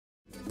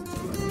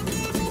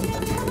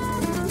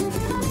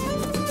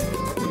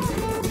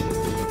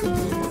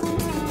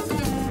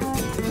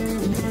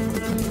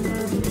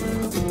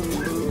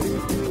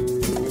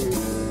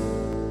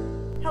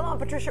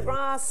Patricia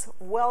Gras.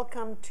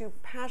 Welcome to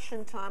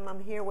Passion Time.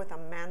 I'm here with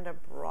Amanda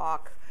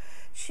Brock.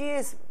 She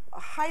is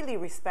highly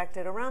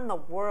respected around the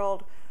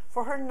world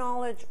for her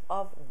knowledge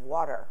of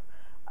water.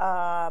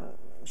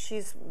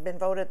 She's been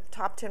voted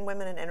top 10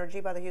 women in energy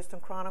by the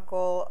Houston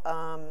Chronicle.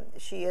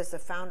 She is the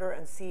founder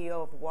and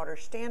CEO of Water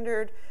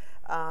Standard,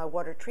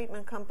 water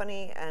treatment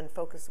company, and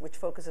which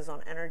focuses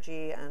on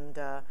energy and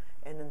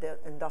in the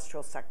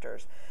industrial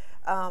sectors.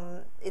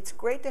 It's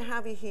great to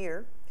have you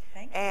here.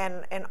 Thank you.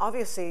 And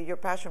obviously your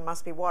passion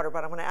must be water,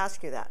 but I'm going to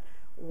ask you that.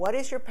 What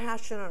is your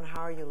passion and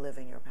how are you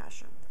living your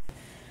passion?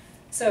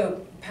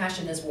 So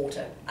passion is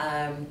water.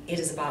 It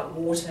is about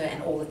water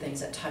and all the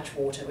things that touch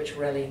water, which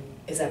really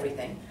is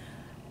everything.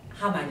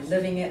 How am I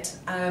living it?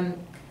 I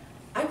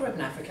grew up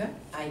in Africa.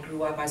 I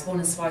was born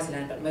in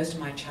Swaziland, but most of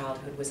my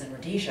childhood was in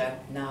Rhodesia,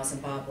 now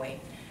Zimbabwe.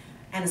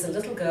 And as a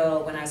little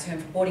girl, when I was home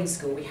from boarding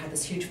school, we had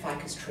this huge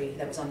ficus tree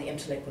that was on the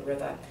Interliquid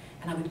River.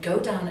 And I would go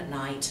down at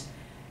night,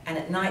 and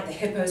at night the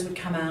hippos would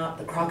come out,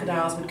 the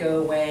crocodiles would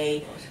go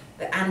away,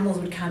 the animals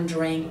would come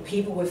drink,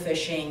 people were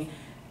fishing,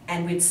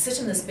 and we'd sit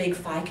in this big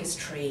ficus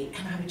tree,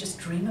 and I would just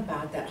dream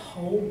about that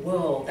whole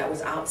world that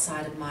was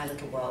outside of my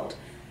little world,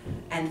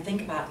 and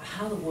think about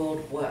how the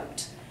world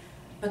worked.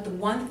 But the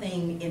one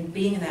thing in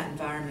being in that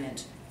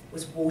environment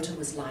was water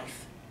was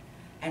life.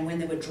 And when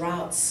there were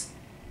droughts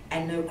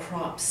and no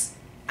crops,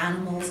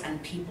 animals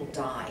and people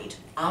died.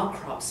 Our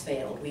crops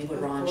failed, we were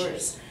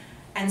ranchers.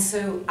 And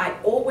so I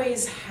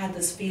always had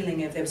this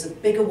feeling of there was a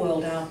bigger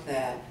world out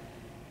there,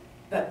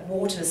 but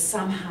water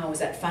somehow was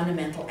that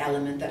fundamental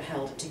element that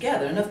held it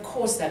together. And of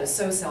course that is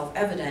so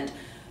self-evident,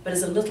 but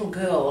as a little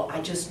girl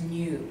I just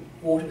knew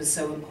water was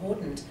so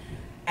important.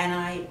 And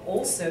I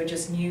also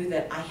just knew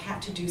that I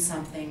had to do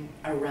something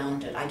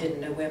around it. I didn't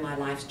know where my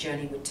life's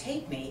journey would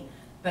take me,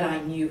 but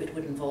I knew it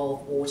would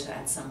involve water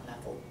at some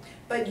level.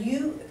 But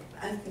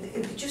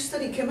did you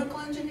study chemical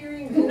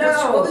engineering?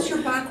 No. What was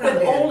your background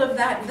With in? all of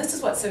that, this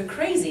is what's so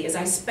crazy, is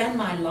I spend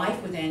my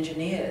life with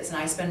engineers, and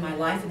I spend my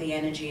life in the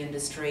energy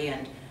industry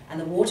and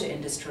the water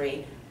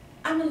industry.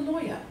 I'm a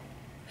lawyer.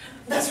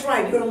 That's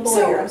right, you're a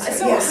lawyer.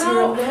 So yes,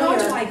 how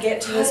do I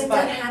get to this? How did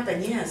that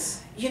happen?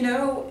 Yes. You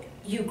know,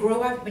 you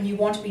grow up and you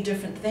want to be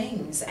different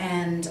things,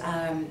 and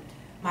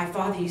my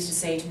father used to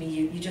say to me,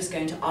 you're just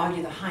going to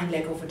argue the hind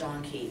leg off a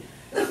donkey.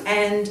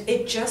 And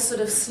it just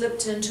sort of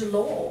slipped into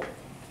law.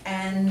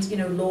 And you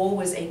know, law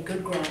was a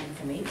good grind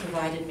for me,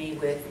 provided me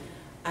with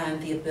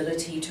the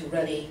ability to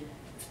really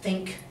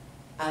think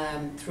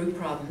through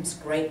problems,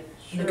 great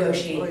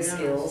negotiating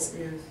skills.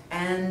 Yes.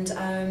 And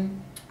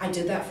I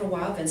did that for a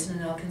while, Vincent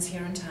and Elkins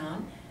here in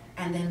town,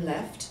 and then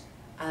left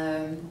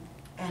and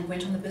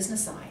went on the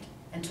business side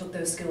and took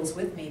those skills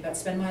with me, but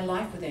spent my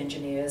life with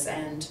engineers,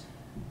 and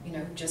you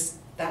know, just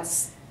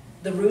that's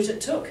the route it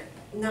took.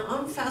 Now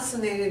I'm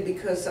fascinated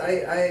because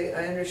I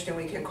understand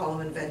we can't call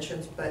them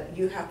inventions, but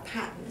you have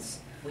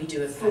patents. We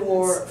do have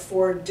patents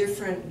for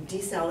different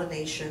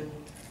desalination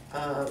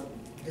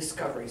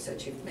discoveries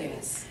that you've made.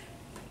 Yes.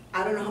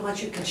 I don't know how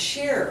much you can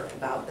share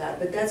about that,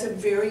 but that's a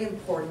very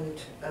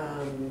important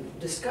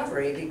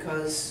discovery,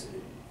 because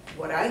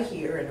what I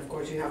hear, and of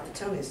course you have to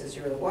tell me since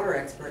you're the water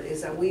expert,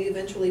 is that we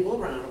eventually will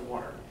run out of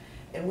water.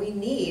 And we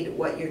need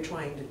what you're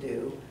trying to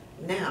do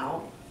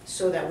now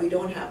so that we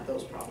don't have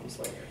those problems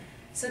later.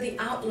 So the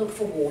outlook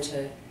for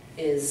water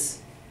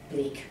is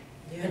bleak,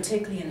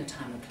 particularly in a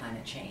time of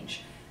climate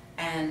change.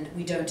 And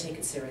we don't take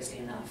it seriously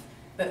enough.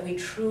 But we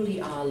truly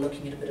are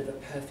looking at a bit of a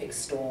perfect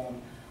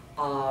storm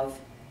of,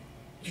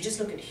 you just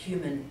look at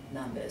human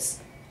numbers.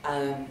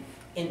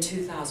 In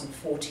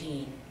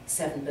 2014,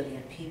 7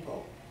 billion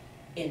people.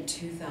 In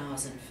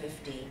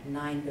 2050,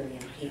 9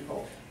 billion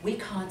people. We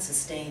can't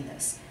sustain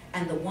this.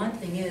 And the one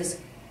thing is,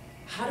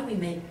 how do we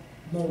make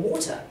more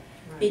water?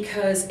 Right.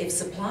 Because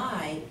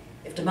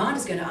if demand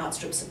is going to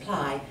outstrip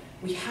supply,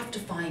 we have to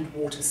find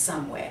water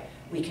somewhere.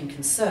 We can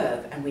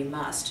conserve, and we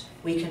must.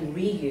 We can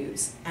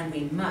reuse, and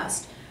we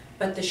must.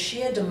 But the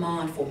sheer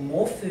demand for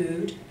more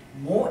food,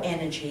 more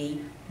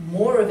energy,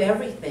 more of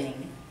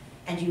everything,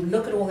 and you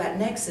look at all that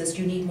nexus,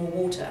 you need more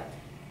water.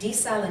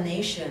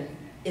 Desalination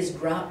is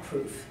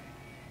drought-proof.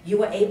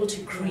 You are able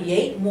to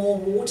create more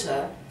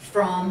water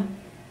from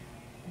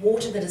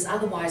water that is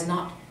otherwise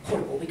not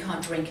potable. We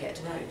can't drink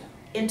it. Right.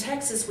 In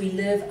Texas, we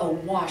live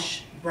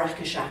awash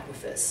brackish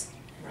aquifers.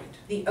 Right.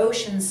 The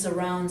ocean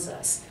surrounds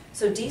us.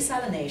 So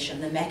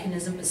desalination, the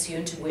mechanism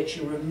pursuant to which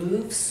you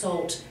remove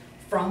salt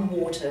from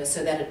water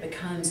so that it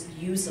becomes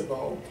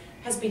usable,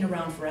 has been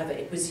around forever.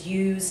 It was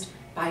used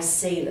by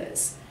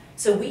sailors.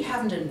 So we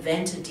haven't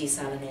invented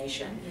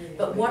desalination,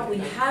 but what we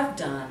have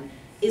done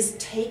is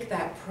take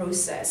that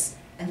process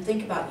and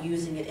think about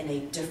using it in a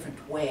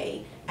different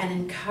way and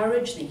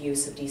encourage the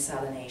use of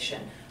desalination.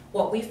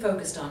 What we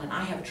focused on, and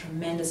I have a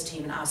tremendous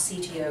team, and our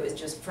CTO is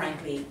just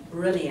frankly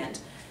brilliant,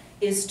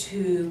 is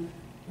to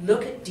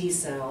look at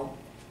desal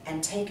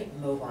and take it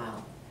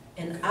mobile.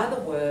 In other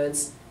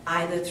words,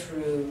 either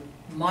through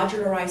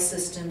modularized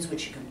systems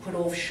which you can put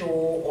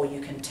offshore or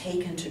you can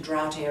take into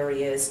drought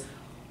areas,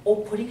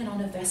 or putting it on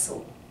a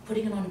vessel,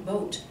 putting it on a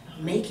boat,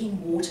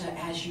 making water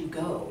as you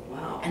go,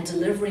 Wow. and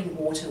delivering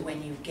water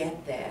when you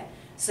get there.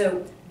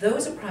 So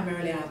those are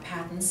primarily our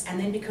patents, and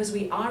then because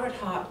we are at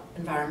heart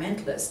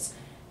environmentalists,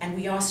 and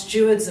we are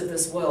stewards of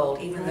this world,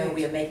 even though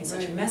we are making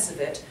such a mess of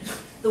it,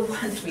 the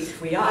one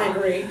we are. I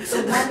agree.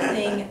 The one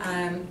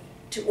thing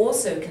to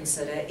also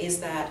consider is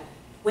that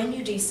when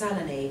you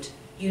desalinate,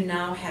 you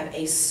now have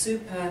a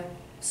super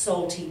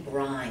salty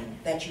brine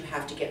that you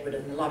have to get rid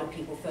of, and a lot of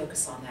people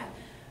focus on that.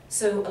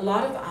 So a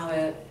lot of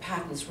our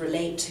patents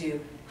relate to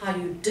how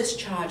you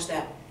discharge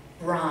that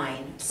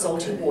brine,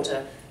 salty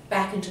water,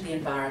 back into the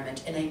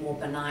environment in a more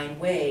benign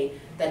way,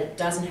 that it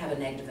doesn't have a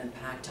negative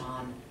impact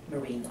on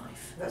marine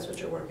life. That's what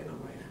you're working on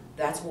right now.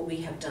 That's what we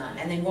have done.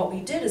 And then what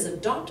we did is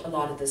adopt a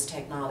lot of this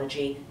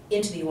technology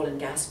into the oil and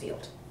gas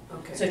field.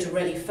 Okay. So to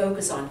really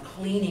focus on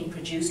cleaning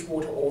produced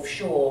water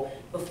offshore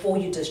before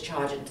you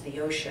discharge it into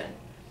the ocean.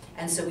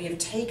 And so we have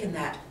taken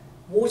that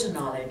water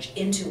knowledge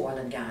into oil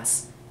and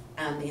gas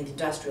and the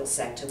industrial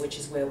sector, which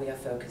is where we are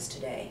focused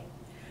today.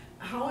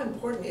 How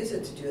important is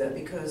it to do that?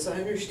 Because I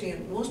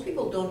understand most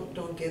people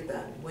don't get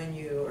that. When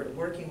you are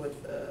working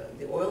with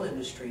the oil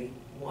industry,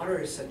 water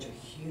is such a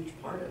huge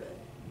part of it.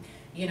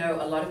 You know,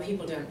 a lot of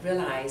people don't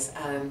realize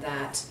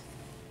that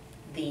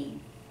the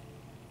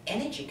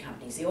energy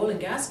companies, the oil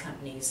and gas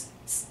companies,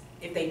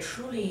 if they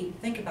truly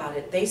think about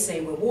it, they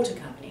say we're water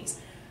companies.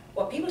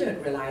 What people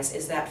don't realize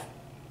is that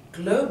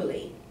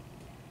globally,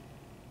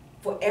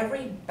 for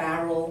every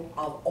barrel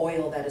of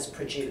oil that is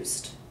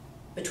produced,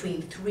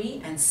 between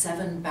 3 and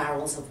 7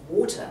 barrels of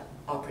water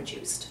are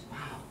produced.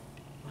 Wow.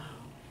 Wow.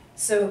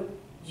 So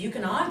you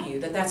can argue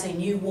that that's a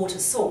new water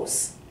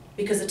source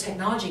because the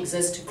technology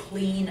exists to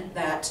clean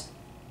that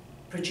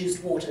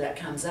produced water that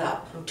comes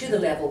up to the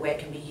level where it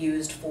can be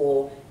used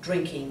for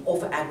drinking or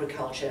for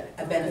agriculture,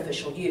 a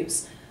beneficial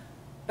use.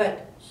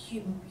 But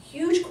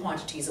huge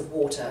quantities of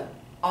water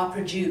are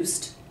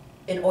produced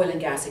in oil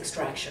and gas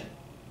extraction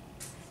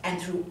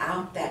and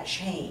throughout that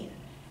chain.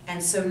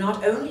 And so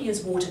not only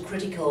is water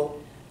critical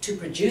to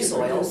produce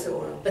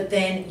oil, but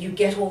then you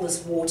get all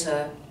this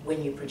water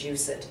when you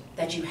produce it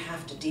that you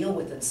have to deal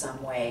with in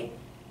some way,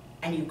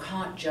 and you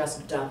can't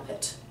just dump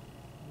it.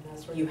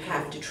 You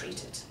have to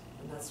treat it.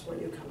 And that's where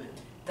you come in.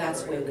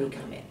 That's where we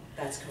come in.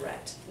 That's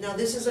correct. Now,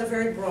 this is a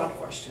very broad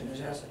question.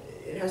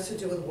 It has to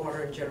do with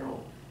water in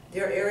general.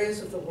 There are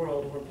areas of the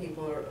world where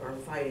people are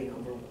fighting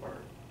over water.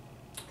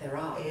 There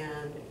are.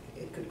 And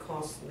it could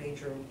cause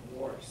major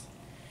wars.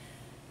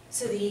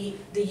 So the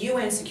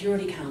UN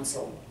Security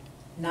Council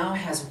now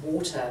has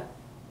water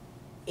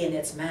in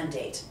its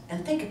mandate.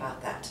 And think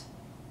about that.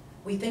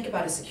 We think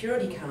about a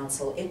Security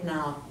Council, it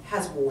now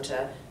has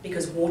water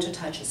because water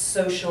touches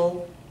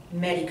social,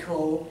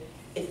 medical,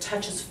 it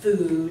touches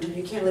food.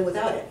 You can't live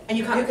without it. And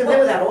you can live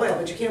without oil,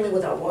 but you can't live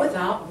without water.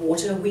 Without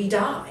water, we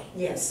die.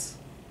 Yes.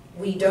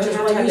 We don't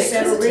have what you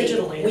said electricity.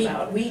 originally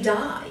about. We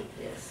die.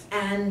 Yes.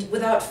 And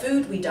without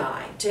food, we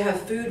die. To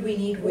have food, we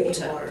need water. We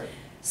need water.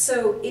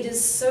 So it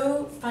is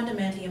so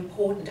fundamentally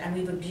important, and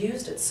we've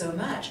abused it so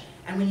much.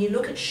 And when you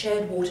look at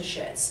shared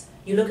watersheds,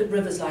 you look at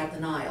rivers like the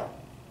Nile,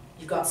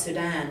 you've got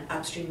Sudan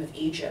upstream of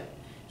Egypt,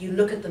 you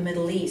look at the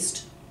Middle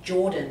East,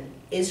 Jordan,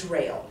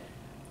 Israel,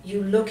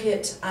 you look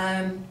at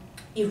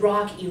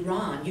Iraq,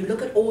 Iran, you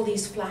look at all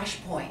these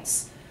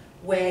flashpoints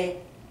where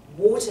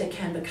water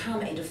can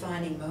become a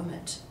defining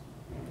moment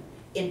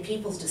in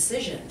people's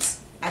decisions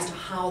as to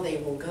how they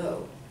will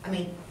go. I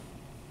mean,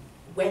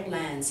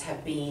 wetlands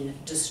have been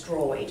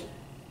destroyed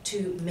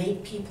to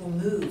make people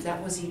move.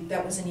 That was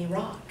in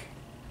Iraq.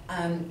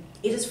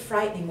 It is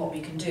frightening what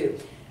we can do.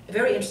 A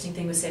very interesting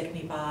thing was said to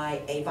me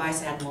by a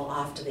vice admiral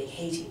after the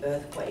Haiti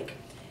earthquake.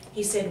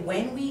 He said,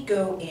 when we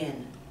go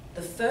in,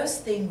 the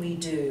first thing we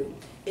do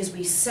is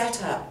we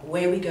set up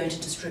where we're going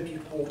to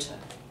distribute water.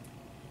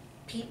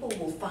 People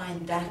will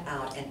find that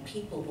out and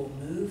people will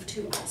move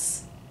to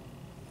us.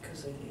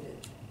 Because they need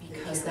it.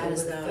 Because that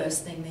is the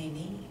first thing they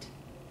need.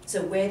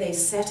 So where they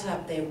set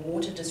up their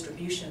water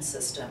distribution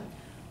system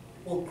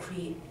will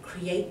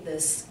create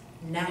this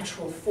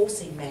natural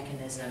forcing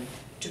mechanism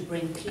to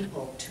bring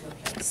people to a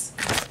place.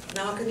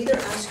 Now I can either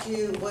ask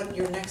you what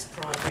your next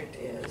project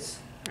is,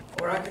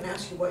 or I can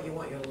ask you what you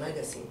want your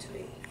legacy to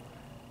be.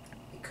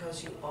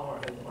 Because you are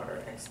a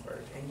water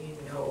expert and you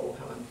know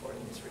how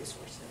important this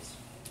resource is.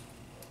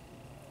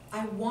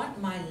 I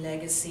want my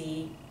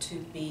legacy to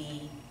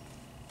be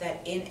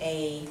that in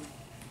a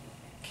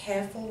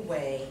careful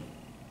way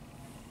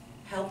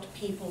helped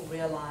people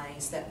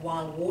realize that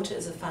while water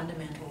is a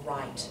fundamental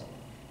right,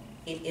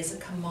 it is a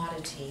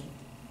commodity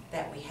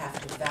that we have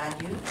to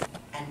value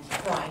and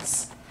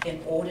price in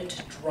order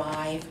to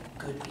drive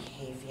good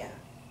behavior.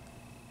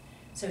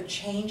 So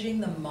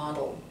changing the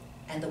model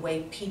and the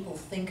way people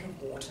think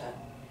of water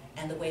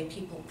and the way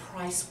people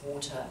price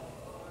water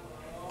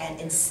and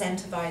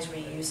incentivize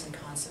reuse and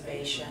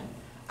conservation,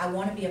 I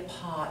want to be a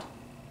part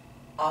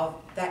of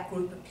that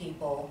group of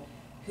people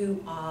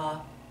who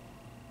are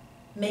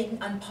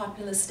making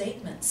unpopular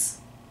statements.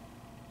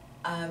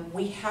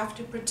 We have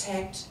to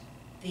protect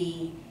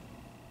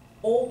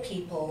all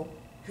people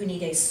who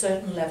need a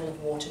certain level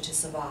of water to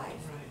survive.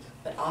 Right.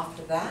 But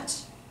after that,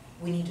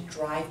 we need to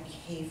drive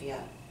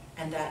behavior,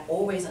 and that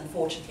always,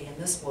 unfortunately, in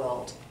this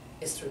world,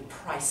 is through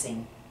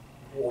pricing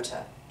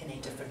water in a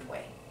different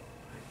way.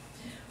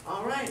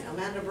 All right,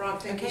 Amanda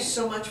Brock, thank you Okay.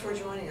 so much for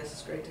joining us.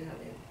 It's great to have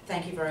you.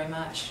 Thank you very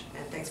much.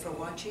 And thanks for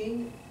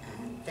watching,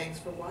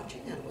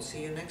 and we'll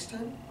see you next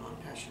time on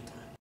Passion Time.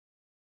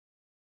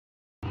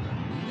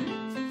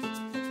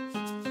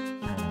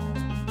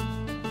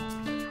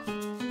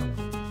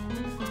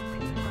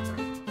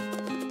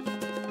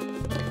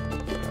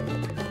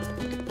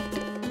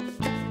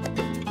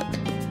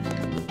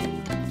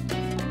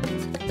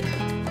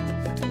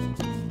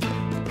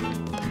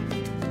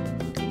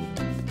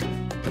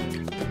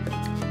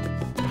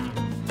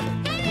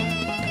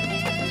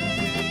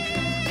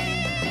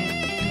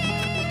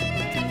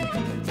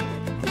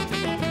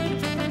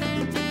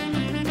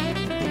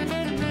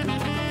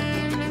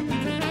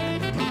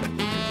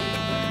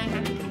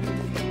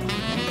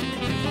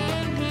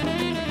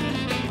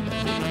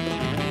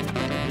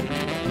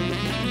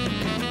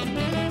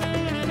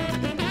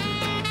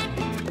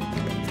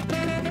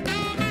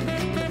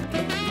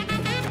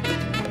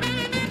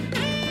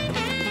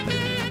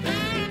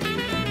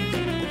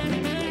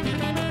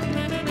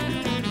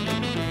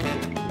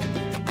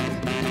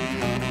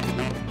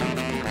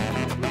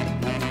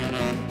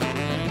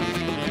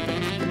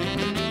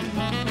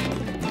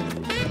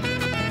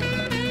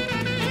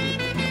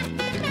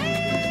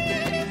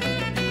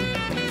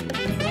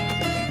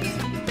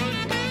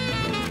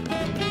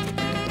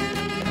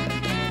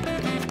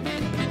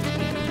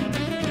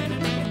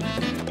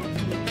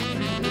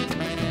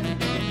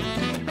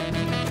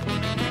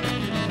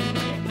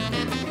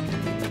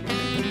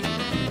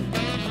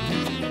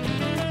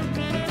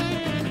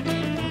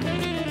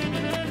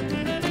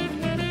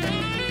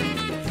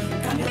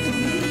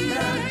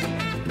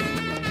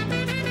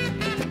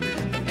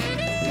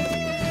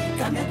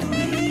 Cambia tu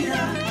vida,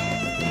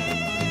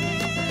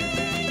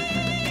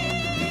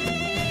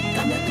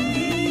 cambia tu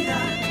vida,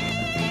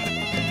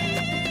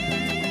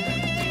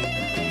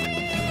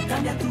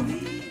 cambia tu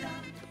vida.